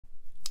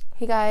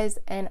Hey guys,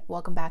 and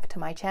welcome back to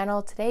my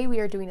channel. Today we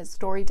are doing a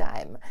story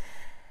time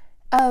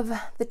of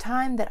the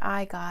time that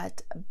I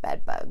got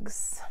bed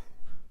bugs.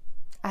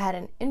 I had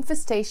an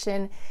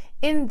infestation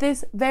in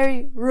this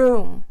very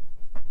room,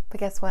 but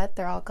guess what?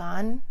 They're all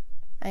gone.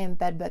 I am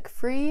bed bug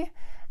free.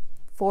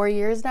 4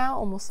 years now,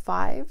 almost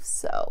 5.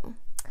 So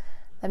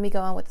let me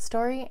go on with the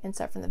story and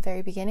start from the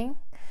very beginning.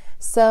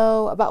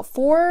 So about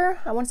 4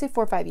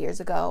 or 5 years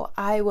ago,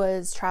 I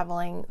was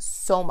traveling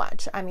so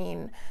much. I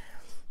mean,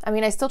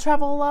 I still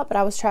travel a lot, but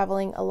I was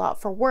traveling a lot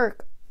for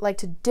work, like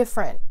to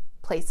different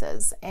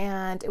places.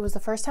 And it was the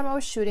first time I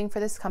was shooting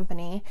for this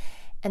company,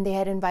 and they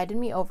had invited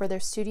me over. Their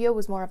studio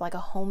was more of like a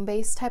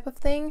home-based type of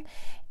thing.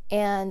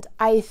 And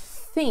I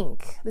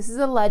think, this is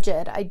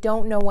alleged, I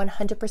don't know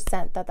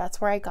 100% that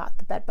that's where I got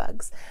the bed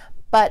bugs,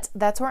 but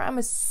that's where I'm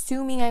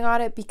assuming I got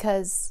it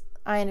because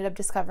I ended up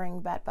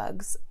discovering bed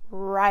bugs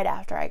right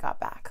after I got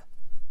back.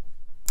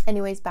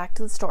 Anyways, back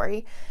to the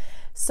story.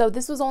 So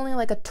this was only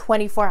like a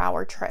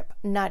 24-hour trip,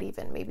 not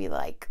even, maybe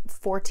like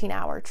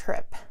 14-hour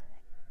trip.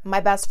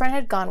 My best friend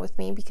had gone with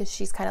me because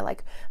she's kind of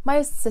like my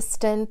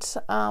assistant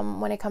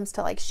when it comes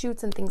to like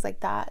shoots and things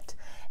like that,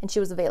 and she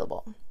was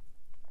available.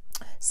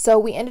 So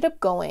we ended up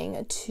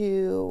going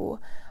to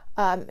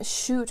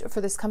shoot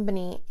for this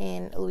company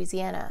in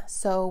Louisiana.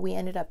 So we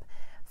ended up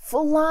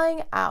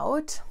flying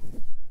out.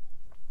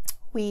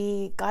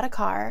 We got a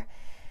car,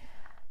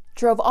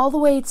 drove all the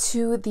way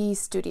to the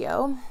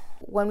studio.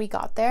 When we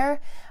got there,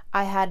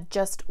 I had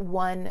just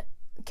one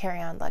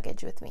carry-on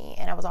luggage with me,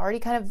 and I was already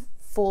kind of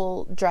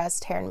full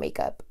dressed, hair and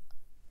makeup.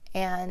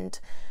 And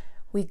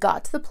we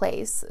got to the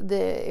place.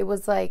 It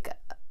was like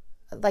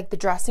the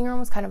dressing room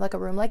was kind of like a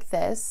room like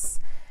this,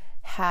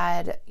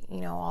 had,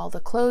 you know, all the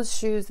clothes,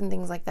 shoes, and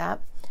things like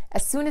that.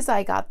 As soon as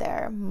I got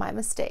there, my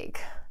mistake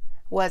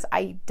was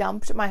I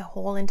dumped my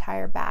whole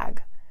entire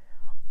bag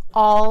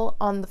all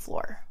on the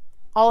floor.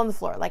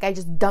 Like I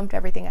just dumped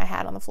everything I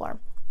had on the floor.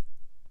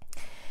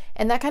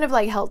 And that kind of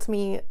like helped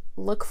me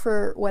look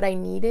for what I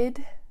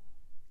needed.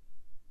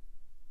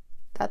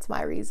 That's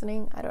my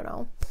reasoning. I don't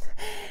know.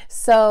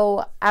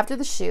 So after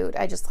the shoot,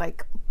 I just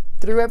like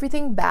threw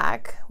everything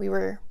back. We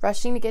were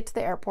rushing to get to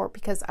the airport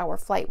because our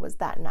flight was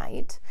that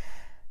night.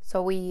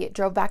 So we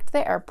drove back to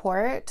the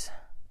airport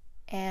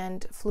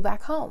and flew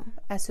back home.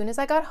 As soon as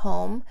I got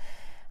home,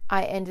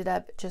 I ended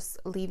up just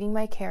leaving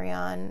my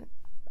carry-on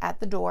at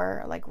the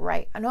door, like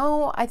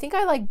I think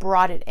I like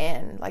brought it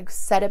in, like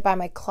set it by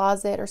my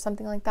closet or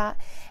something like that,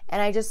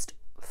 and I just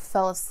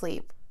fell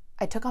asleep.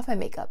 I took off my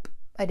makeup.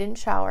 I didn't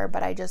shower,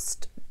 but I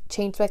just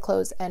changed my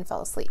clothes and fell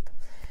asleep.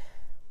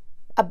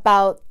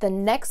 About the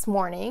next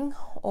morning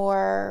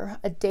or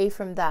a day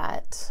from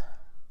that,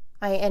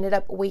 I ended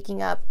up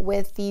waking up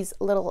with these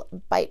little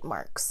bite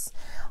marks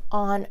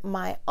on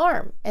my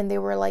arm, and they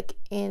were like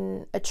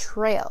in a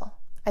trail.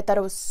 I thought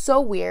it was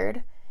so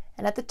weird.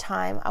 And at the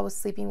time, I was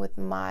sleeping with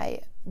my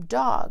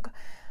dog.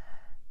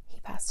 He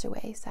passed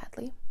away,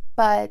 sadly.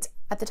 But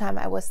at the time,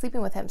 I was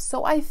sleeping with him.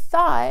 So I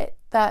thought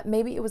that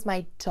maybe it was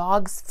my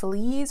dog's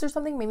fleas or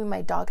something. Maybe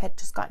my dog had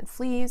just gotten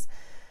fleas,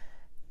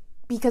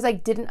 because I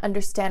didn't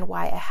understand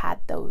why I had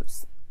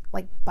those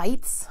like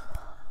bites.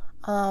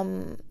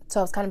 So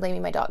I was kind of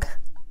blaming my dog.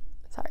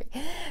 Sorry.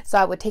 So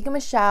I would take him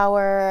a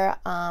shower.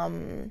 I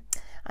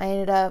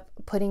ended up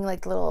putting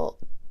like little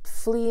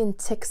flea and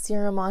tick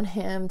serum on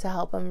him to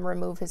help him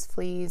remove his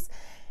fleas,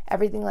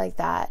 everything like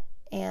that,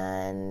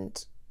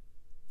 and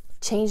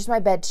changed my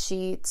bed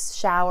sheets,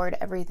 showered,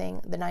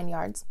 everything, the 9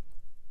 yards.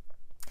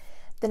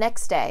 The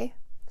next day,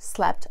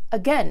 slept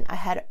again. I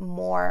had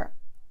more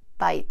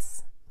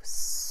bites.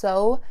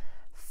 So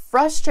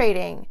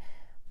frustrating,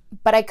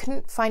 but I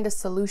couldn't find a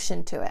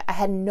solution to it. I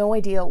had no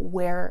idea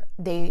where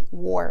they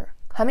were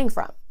coming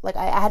from. Like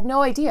I had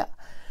no idea.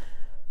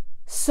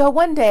 So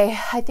one day,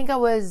 I think I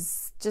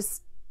was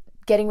just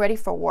getting ready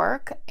for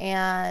work,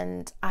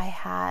 and I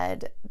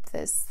had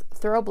this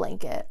throw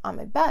blanket on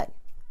my bed.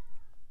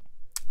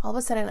 All of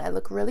a sudden, I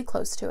look really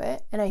close to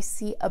it, and I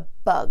see a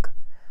bug.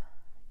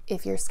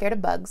 If you're scared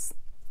of bugs,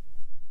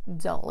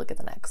 don't look at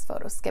the next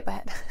photo, skip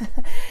ahead.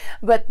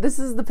 But this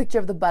is the picture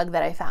of the bug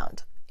that I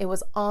found. It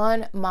was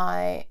on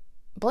my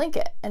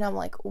blanket, and I'm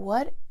like,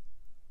 what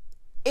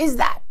is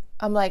that?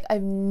 I'm like,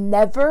 I've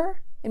never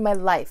in my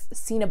life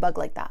seen a bug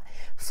like that.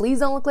 Fleas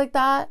don't look like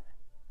that.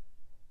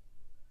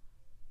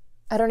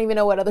 I don't even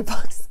know what other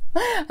bugs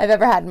I've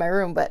ever had in my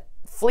room, but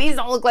fleas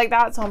don't look like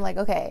that. So I'm like,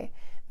 okay,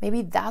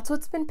 maybe that's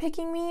what's been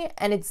picking me.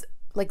 And it's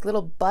like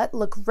little butt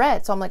look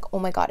red. So I'm like, oh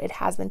my God, it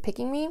has been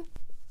picking me,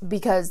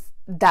 because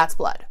that's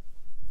blood.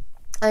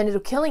 I ended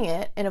up killing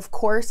it. And of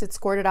course it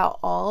squirted out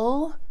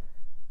all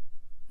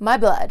my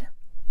blood,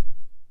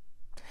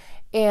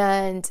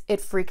 and it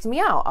freaked me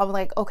out. I was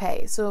like,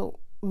 okay, so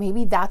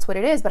maybe that's what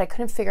it is, but I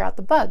couldn't figure out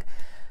the bug.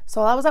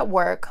 So while I was at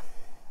work,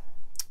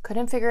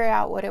 couldn't figure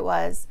out what it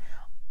was.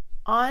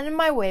 On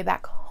my way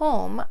back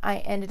home, I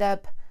ended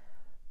up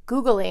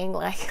Googling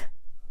like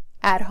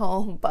at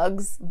home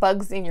bugs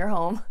in your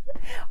home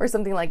or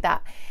something like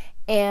that.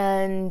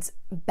 And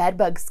bed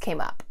bugs came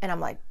up, and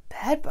I'm like,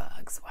 bed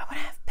bugs? Why would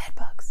I have bed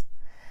bugs?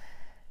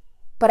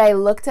 But I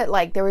looked at,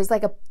 like, there was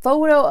like a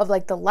photo of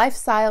like the life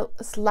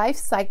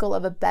cycle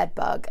of a bed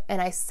bug,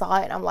 and I saw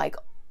it and I'm like,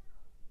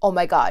 oh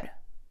my God,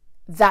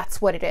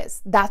 that's what it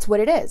is. That's what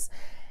it is.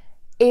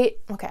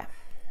 Okay.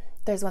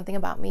 There's one thing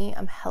about me.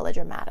 I'm hella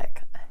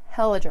dramatic.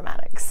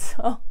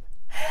 So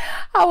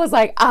I was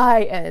like,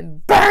 I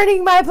am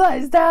burning my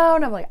place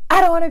down. I'm like,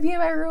 I don't want to be in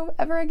my room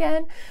ever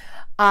again.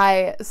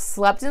 I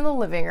slept in the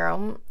living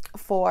room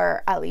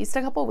for at least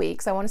a couple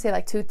weeks. I want to say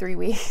like 2-3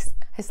 weeks.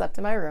 I slept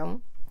in my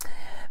room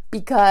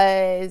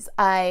because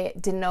I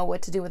didn't know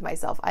what to do with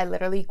myself. I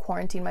literally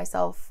quarantined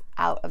myself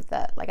out of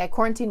I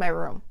quarantined my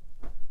room.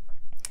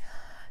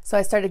 So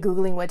I started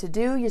Googling what to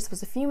do. You're supposed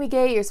to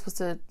fumigate. You're supposed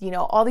to,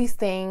 all these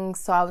things.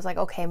 So I was like,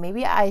 okay,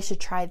 maybe I should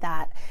try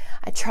that.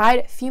 I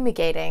tried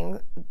fumigating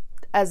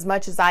as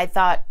much as I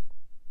thought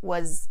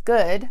was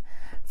good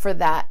for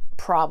that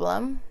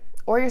problem.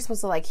 Or you're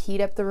supposed to like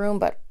heat up the room.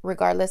 But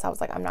regardless, I was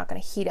like, I'm not going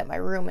to heat up my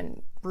room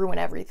and ruin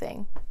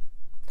everything.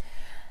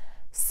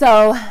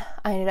 So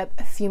I ended up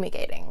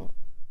fumigating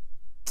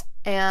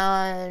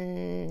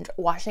and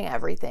washing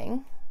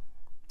everything.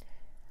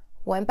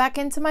 Went back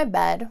into my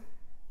bed.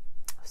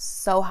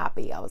 So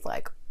happy. I was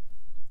like,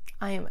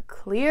 I am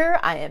clear.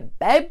 I am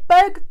bed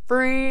bug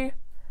free.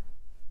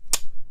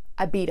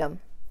 I beat him.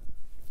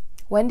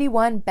 Wendy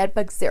 1, bed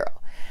bug 0.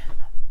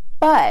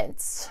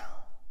 But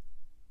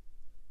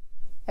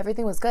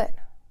everything was good.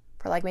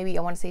 For like maybe,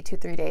 I want to say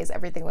 2-3 days,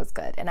 everything was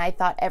good. And I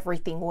thought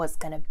everything was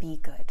going to be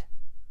good.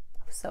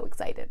 I was so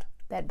excited.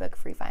 Bed bug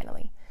free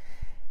finally.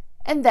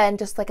 And then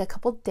just like a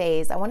couple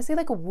days, I want to say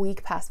like a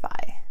week passed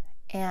by,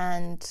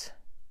 and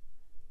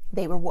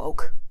they were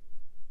woke.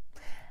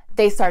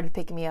 They started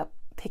picking me up.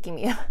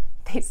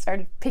 They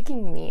started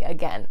picking me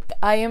again.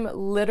 I am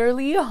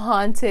literally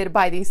haunted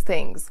by these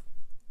things.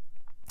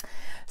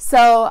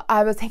 So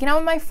I was hanging out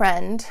with my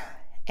friend,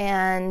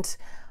 and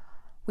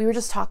we were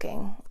just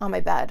talking on my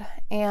bed,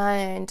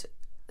 and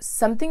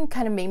something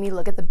kind of made me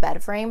look at the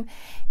bed frame.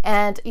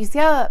 And you see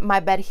how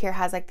my bed here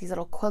has like these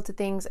little quilted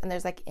things, and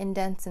there's like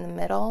indents in the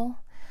middle.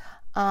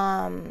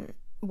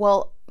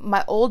 Well,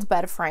 my old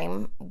bed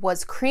frame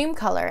was cream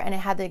color, and it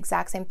had the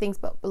exact same things,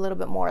 but a little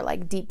bit more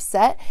like deep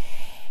set.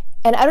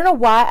 And I don't know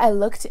why I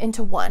looked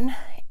into one,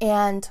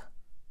 and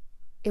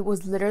it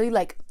was literally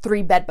like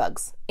 3 bed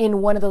bugs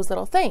in one of those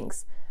little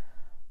things.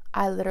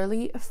 I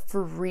literally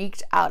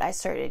freaked out. I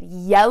started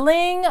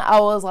yelling.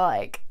 I was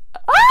like,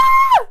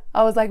 ah!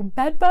 I was like,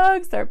 bed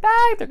bugs, they're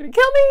back. They're going to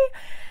kill me.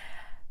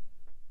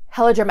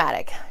 Hella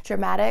dramatic.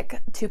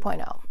 Dramatic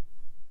 2.0.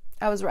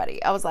 I was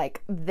ready. I was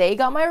like, they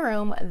got my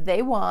room.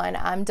 They won.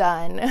 I'm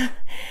done.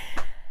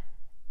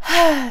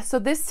 So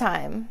this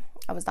time,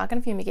 I was not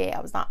going to fumigate.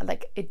 I was not,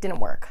 like, it didn't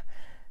work.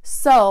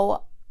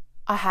 So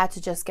I had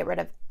to just get rid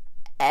of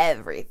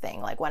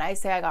everything. Like, when I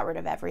say I got rid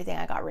of everything,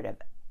 I got rid of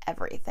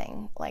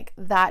everything. Like,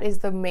 that is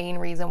the main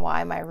reason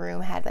why my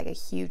room had like a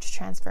huge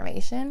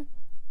transformation.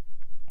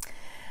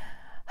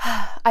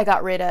 I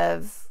got rid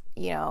of,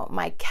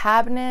 my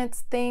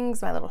cabinets,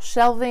 things, my little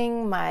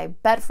shelving, my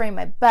bed frame,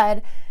 my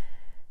bed,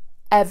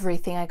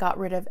 everything. I got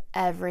rid of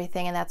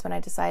everything. And that's when I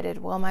decided,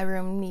 well, my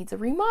room needs a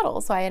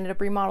remodel. So I ended up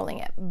remodeling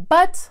it,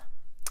 but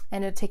I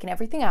ended up taking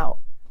everything out.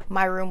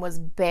 My room was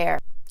bare.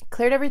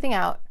 Cleared everything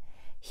out,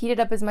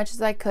 heated up as much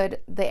as I could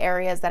the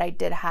areas that I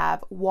did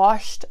have,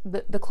 washed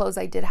the clothes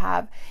I did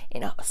have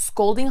in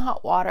scalding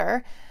hot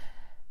water,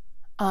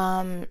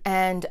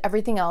 and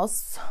everything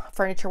else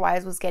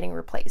furniture-wise was getting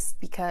replaced,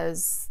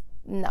 because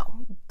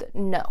no,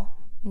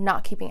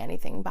 not keeping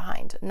anything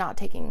behind, not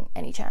taking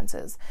any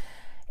chances.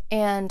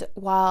 And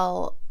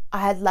while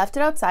I had left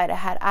it outside, I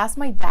had asked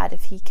my dad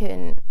if he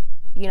can,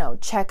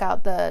 check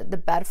out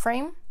the bed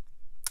frame.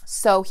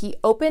 So he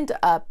opened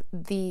up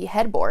the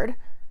headboard.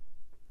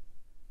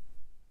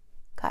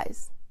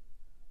 Guys,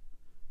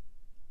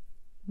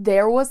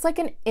 there was like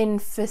an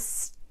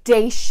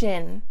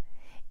infestation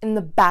in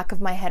the back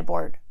of my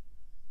headboard.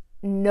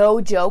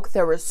 No joke.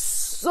 There were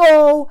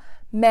so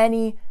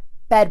many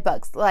bed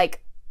bugs.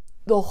 Like,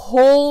 the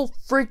whole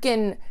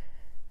freaking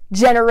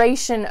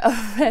generation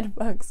of bed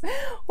bugs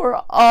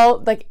were all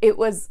like, it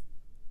was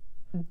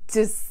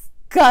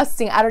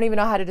disgusting. I don't even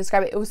know how to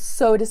describe it. It was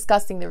so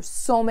disgusting. There were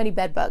so many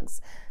bed bugs.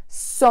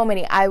 So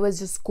many. I was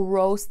just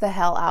grossed the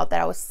hell out that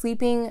I was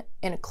sleeping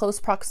in close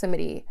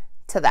proximity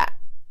to that.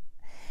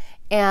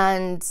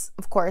 And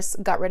of course,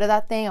 got rid of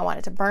that thing. I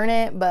wanted to burn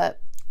it, but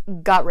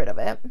got rid of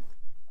it.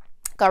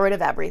 Got rid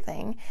of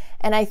everything.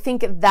 And I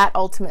think that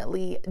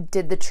ultimately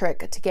did the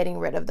trick to getting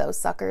rid of those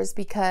suckers,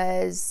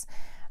 because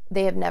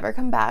they have never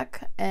come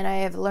back, and I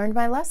have learned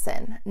my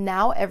lesson.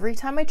 Now, every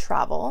time I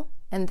travel,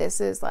 and this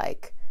is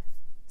like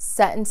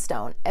set in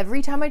stone,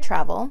 every time I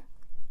travel,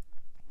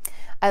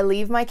 I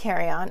leave my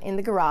carry-on in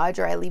the garage,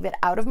 or I leave it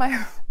out of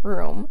my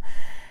room,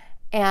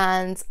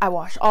 and I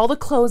wash all the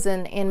clothes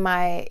in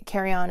my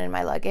carry-on and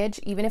my luggage.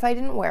 Even if I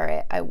didn't wear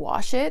it, I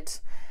wash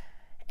it,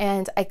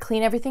 and I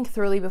clean everything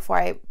thoroughly before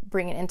I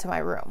bring it into my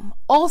room.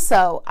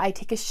 Also, I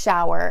take a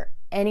shower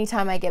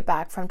anytime I get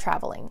back from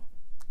traveling.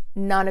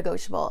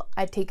 Non-negotiable.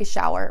 I take a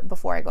shower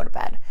before I go to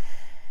bed.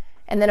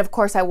 And then of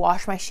course I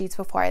wash my sheets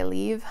before I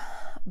leave,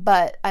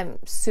 but I'm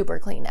super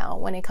clean now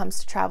when it comes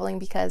to traveling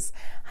because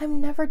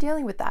I'm never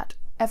dealing with that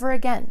ever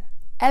again.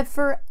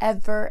 Ever,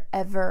 ever,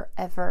 ever,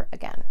 ever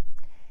again.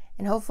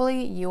 And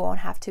hopefully you won't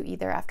have to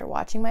either after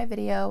watching my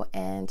video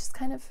and just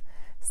kind of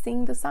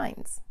seeing the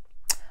signs.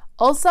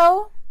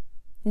 Also,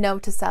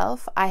 note to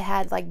self, I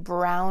had like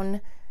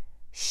brown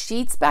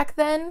sheets back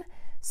then,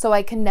 so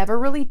I could never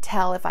really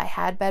tell if I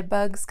had bed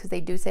bugs, because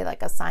they do say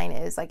like a sign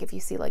is like if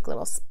you see like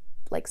little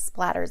like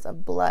splatters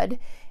of blood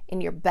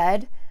in your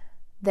bed,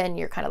 then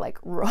you're kind of like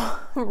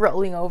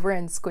rolling over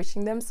and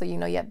squishing them, so you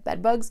know you have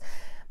bed bugs.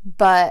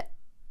 But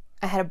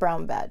I had a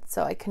brown bed,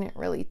 so I couldn't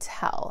really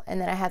tell. And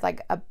then I had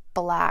like a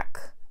black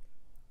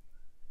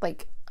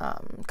like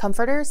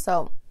comforter,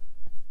 so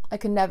I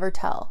could never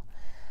tell.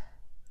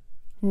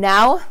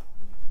 Now,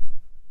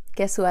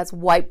 guess who has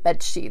white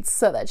bed sheets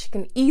so that she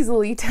can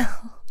easily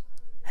tell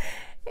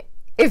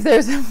if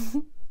there's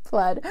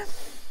blood.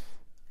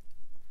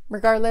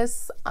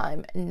 Regardless,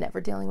 I'm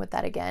never dealing with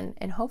that again,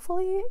 and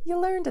hopefully you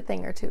learned a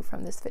thing or two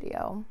from this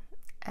video.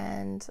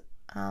 And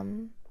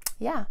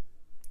yeah,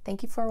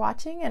 thank you for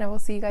watching, and I will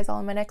see you guys all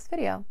in my next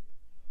video.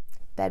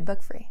 Bed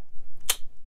bug free.